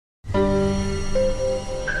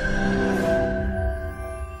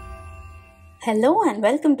Hello and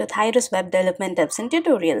welcome to Thyros Web Development Tips and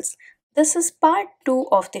Tutorials. This is part 2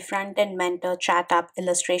 of the Frontend Mentor Chat app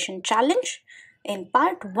illustration challenge. In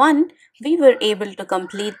part 1, we were able to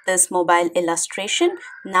complete this mobile illustration.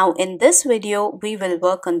 Now in this video, we will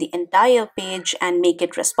work on the entire page and make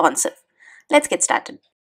it responsive. Let's get started.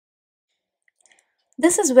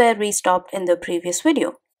 This is where we stopped in the previous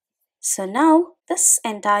video. So now this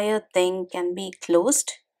entire thing can be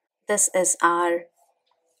closed. This is our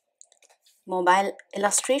mobile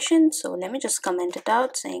illustration. So let me just comment it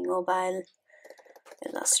out saying mobile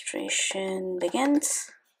illustration begins.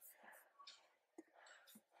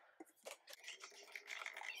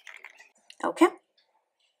 Okay.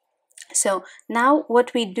 So now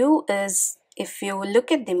what we do is, if you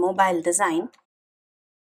look at the mobile design,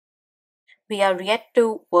 we are yet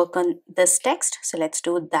to work on this text. So let's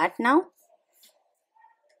do that now.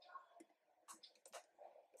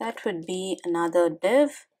 That would be another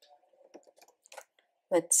div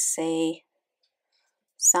with, say,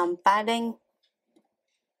 some padding.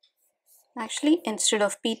 Actually, instead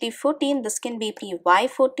of pt14, this can be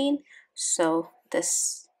py14. So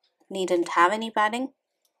this needn't have any padding.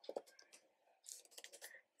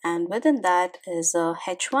 And within that is a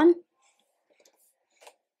h1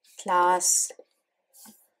 class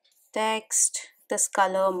text. This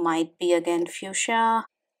color might be again fuchsia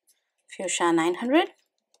 900,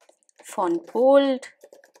 font bold,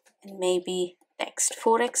 and maybe text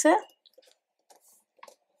 4XL.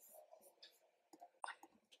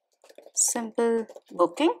 Simple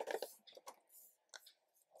booking,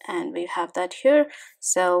 and we have that here.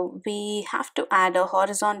 So we have to add a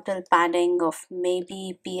horizontal padding of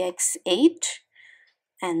maybe px8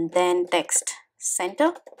 and then text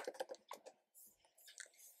center.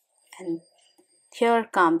 And here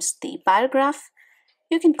comes the paragraph.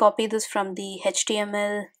 You can copy this from the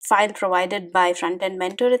HTML file provided by Frontend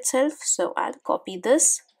Mentor itself. So I'll copy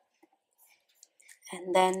this,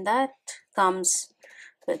 and then that comes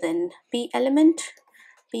within p element,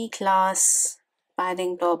 p class,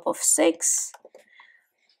 padding top of 6,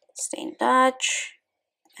 stay in touch.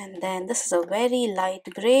 And then this is a very light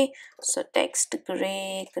gray, so text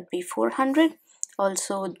gray could be 400.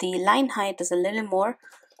 Also the line height is a little more,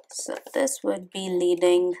 so this would be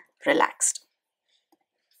leading relaxed.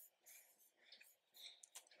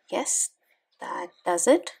 Yes, that does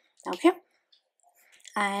it. Okay.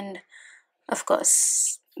 And of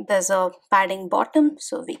course there's a padding bottom,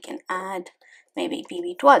 so we can add maybe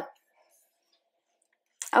pb12.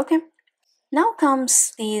 Okay. Now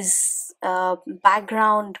comes these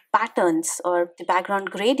background patterns or the background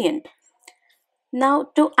gradient. Now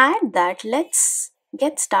to add that, let's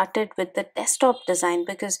get started with the desktop design,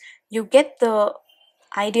 because you get the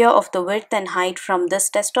idea of the width and height from this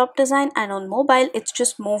desktop design, and on mobile it's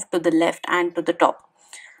just moved to the left and to the top.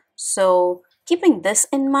 So keeping this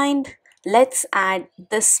in mind, let's add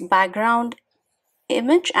this background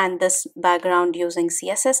image and this background using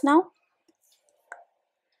CSS now.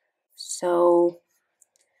 So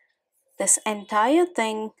this entire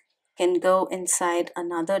thing can go inside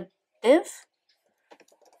another div.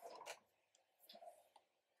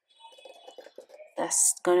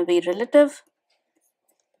 That's going to be relative.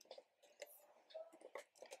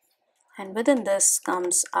 And within this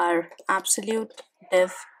comes our absolute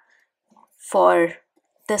div for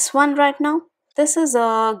this one right now. This is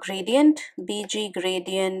a gradient, BG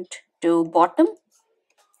gradient to bottom,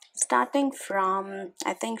 starting from,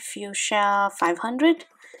 I think, fuchsia 500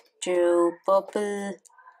 to purple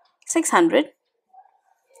 600,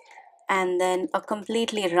 and then a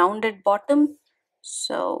completely rounded bottom,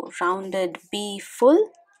 so rounded B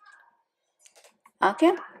full.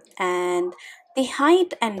 Okay. And the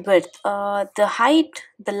height and width, the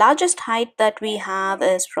largest height that we have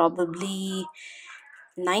is probably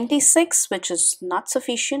 96, which is not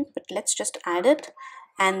sufficient, but let's just add it.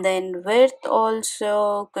 And then width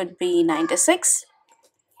also could be 96.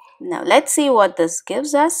 Now let's see what this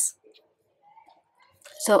gives us.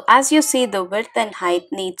 So as you see, the width and height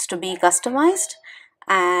needs to be customized,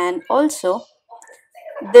 and also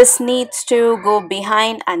this needs to go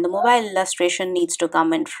behind and the mobile illustration needs to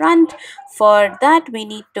come in front. For that we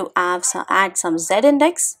need to add some Z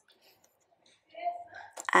index,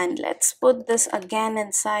 and let's put this again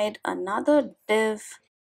inside another div.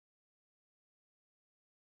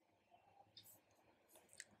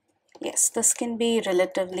 Yes, this can be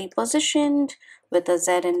relatively positioned with a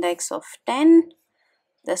Z index of 10.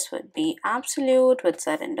 This would be absolute with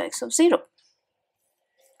Z index of 0.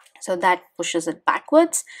 So that pushes it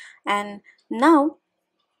backwards. And now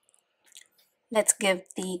let's give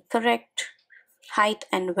the correct height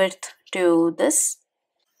and width to this.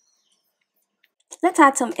 Let's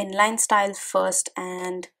add some inline styles first,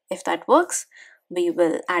 and if that works, we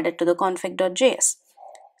will add it to the config.js.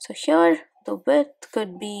 So here the width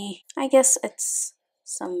could be, I guess it's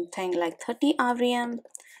something like 30 rem,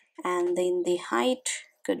 and then the height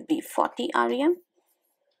could be 40 rem.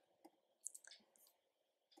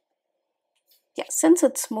 Yeah, since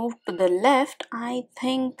it's moved to the left, I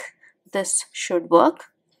think this should work.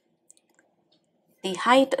 The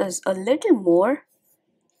height is a little more.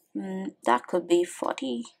 That could be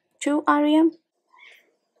 42 rem.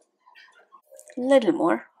 Little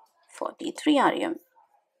more, 43 rem.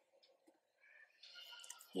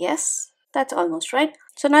 Yes, that's almost right.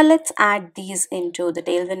 So now let's add these into the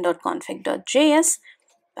tailwind.config.js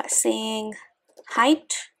by saying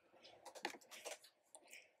height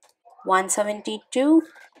 172,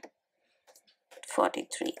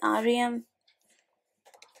 43 rem,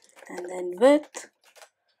 and then width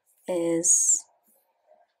is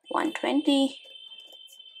 120,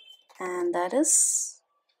 and that is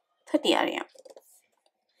 30 rem.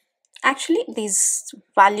 Actually, these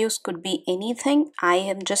values could be anything. I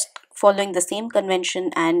am just following the same convention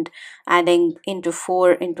and adding into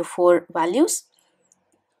 4 values.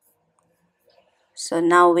 So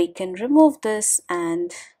now we can remove this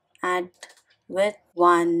and add width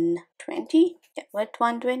 120, width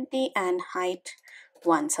 120 and height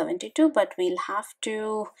 172, but we'll have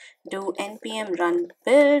to do npm run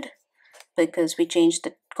build because we changed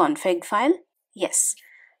the config file. Yes.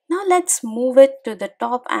 Now let's move it to the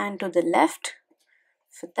top and to the left.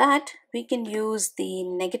 For that, we can use the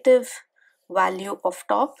negative value of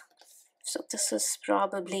top. So this is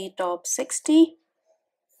probably top 60.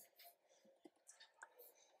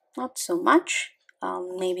 Not so much.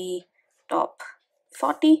 Maybe top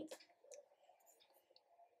 40.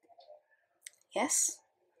 Yes.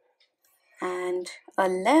 And a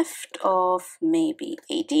left of maybe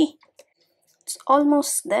 80. It's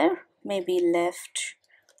almost there. Maybe left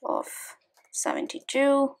of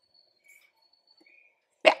 72.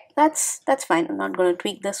 Yeah, that's fine. I'm not going to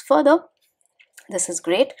tweak this further. This is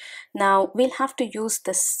great. Now we'll have to use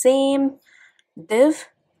the same div.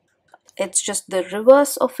 It's just the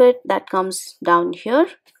reverse of it that comes down here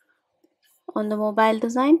on the mobile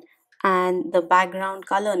design, and the background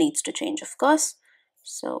color needs to change, of course.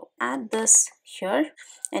 So add this here,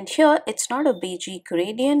 and here it's not a BG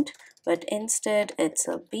gradient, but instead it's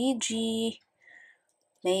a BG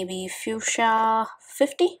maybe fuchsia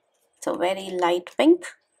 50. It's a very light pink,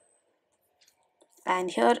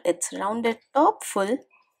 and here it's rounded top full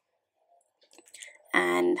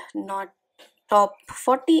and not top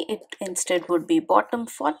 40. It instead would be bottom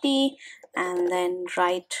 40 and then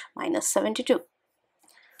right minus 72.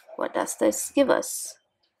 What does this give us?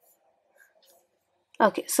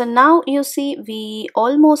 Okay, so now you see we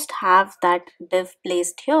almost have that div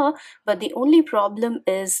placed here, but the only problem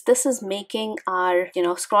is this is making our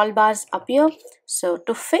scroll bars appear. So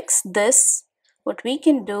to fix this, what we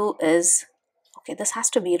can do is, okay, this has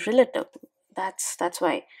to be relative. That's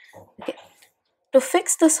why. Okay, to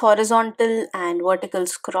fix this horizontal and vertical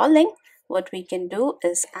scrolling, what we can do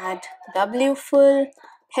is add w full,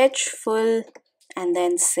 h full, and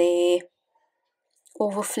then say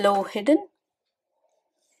overflow hidden.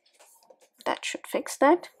 That should fix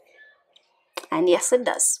that, and yes, it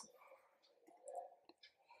does.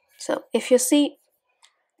 So if you see,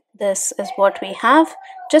 this is what we have,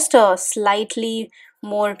 just a slightly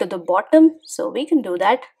more to the bottom, so we can do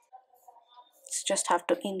that. Let's just have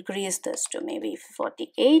to increase this to maybe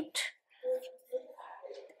 48.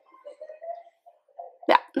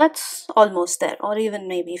 Yeah, that's almost there, or even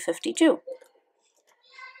maybe 52.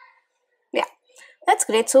 Yeah, that's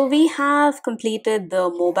great. So we have completed the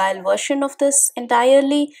mobile version of this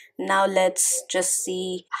entirely. Now let's just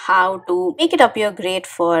see how to make it appear great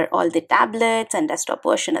for all the tablets and desktop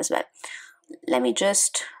version as well. Let me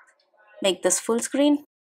just make this full screen.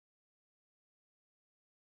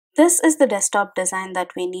 This is the desktop design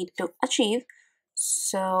that we need to achieve.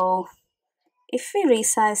 So if we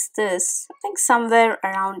resize this, I think somewhere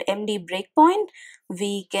around MD breakpoint,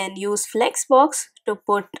 we can use Flexbox to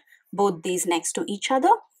put both these next to each other.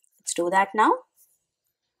 Let's do that now.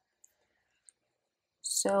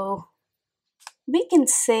 So we can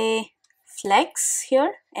say flex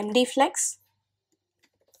here, MD flex,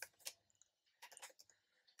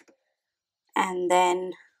 and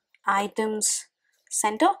then items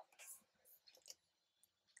center.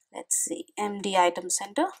 Let's see, MD item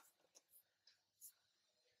center.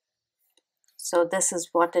 So this is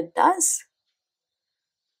what it does.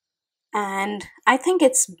 And I think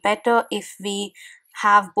it's better if we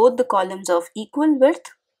have both the columns of equal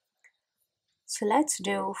width. So let's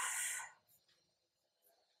do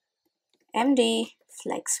MD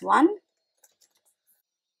flex1,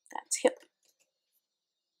 that's here.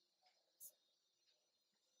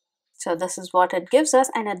 So this is what it gives us,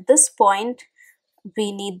 and at this point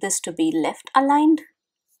we need this to be left aligned.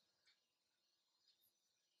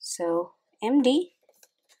 So MD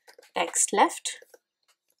text left,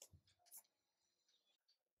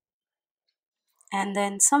 and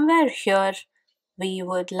then somewhere here we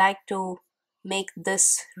would like to make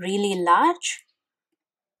this really large.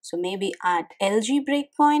 So maybe at LG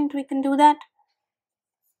breakpoint we can do that.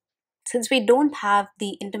 Since we don't have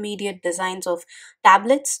the intermediate designs of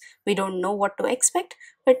tablets, we don't know what to expect,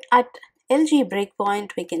 but at LG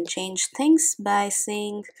breakpoint we can change things by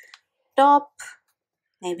saying top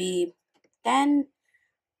maybe 10,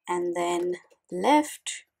 and then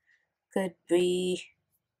left could be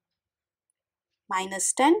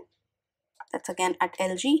 -10, that's again at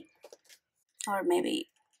LG, or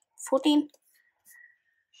maybe 14.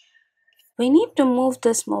 We need to move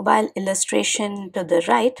this mobile illustration to the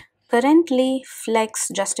right. Currently, Flex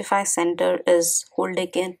Justify Center is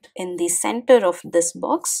holding it in the center of this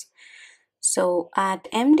box. So at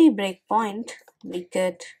MD breakpoint, we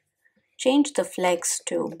could change the flex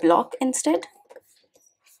to block instead.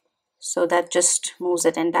 So that just moves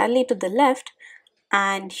it entirely to the left.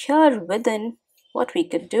 And here within, what we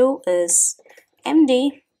could do is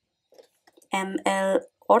MD ML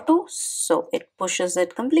auto, so it pushes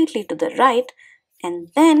it completely to the right, and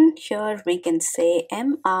then here we can say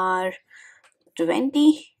MR20,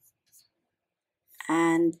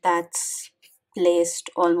 and that's placed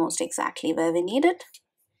almost exactly where we need it.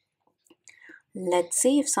 Let's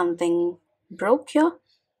see if something broke here.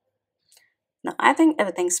 Now I think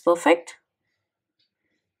everything's perfect.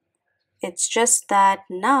 It's just that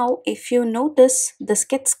now if you notice this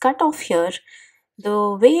gets cut off here.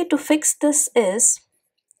 The way to fix this is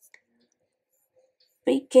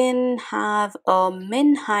we can have a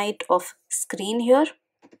min height of screen here.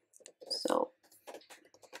 So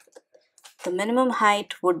the minimum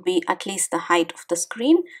height would be at least the height of the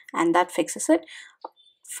screen, and that fixes it.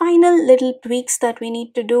 Final little tweaks that we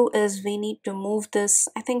need to do is we need to move this,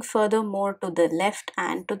 I think, further more to the left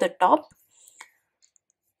and to the top.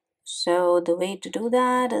 So the way to do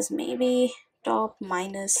that is maybe top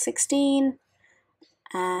 -16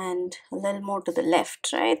 and a little more to the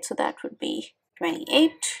left, right? So that would be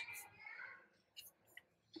 28.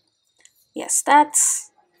 Yes,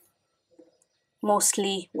 that's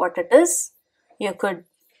mostly what it is. You could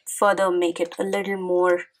further make it a little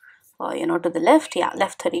more to the left. Yeah,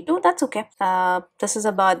 left 32, that's okay. This is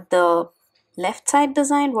about the left side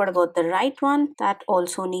design. What about the right one? That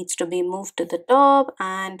also needs to be moved to the top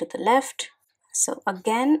and to the left. So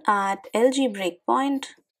again, at LG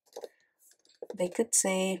breakpoint, we could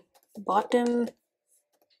say bottom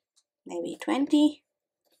maybe 20,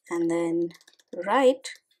 and then right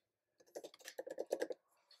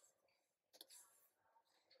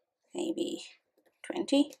maybe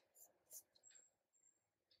 20.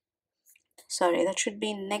 Sorry, that should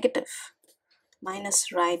be negative.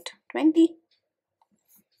 Minus right 20.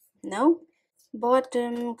 No.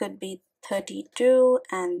 Bottom could be 32,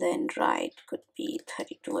 and then right could be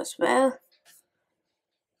 32 as well.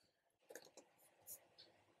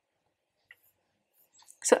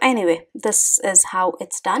 So anyway, this is how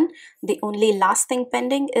it's done. The only last thing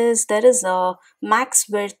pending is there is a max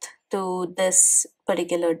width to this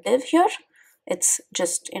particular div here. It's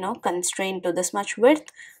just, constrained to this much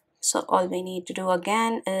width. So all we need to do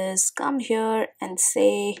again is come here and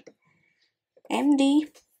say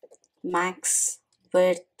MD max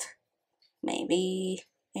width, maybe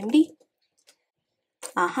MD.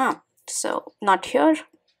 So not here.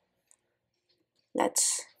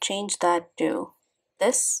 Let's change that to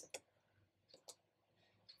this.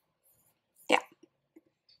 Yeah,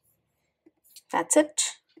 that's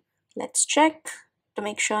it. Let's check to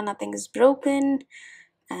make sure nothing is broken,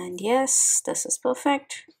 and yes, this is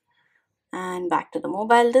perfect. And back to the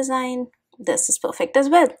mobile design, this is perfect as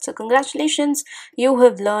well. So congratulations, you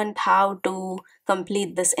have learned how to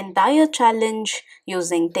complete this entire challenge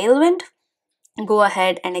using Tailwind. Go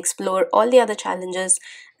ahead and explore all the other challenges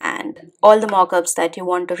and all the mockups that you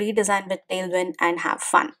want to redesign with Tailwind and have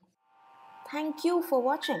fun. Thank you for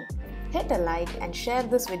watching. Hit a like and share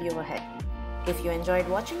this video ahead. If you enjoyed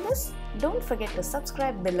watching this, don't forget to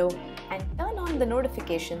subscribe below and turn on the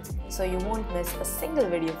notifications so you won't miss a single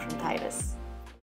video from Tyrus.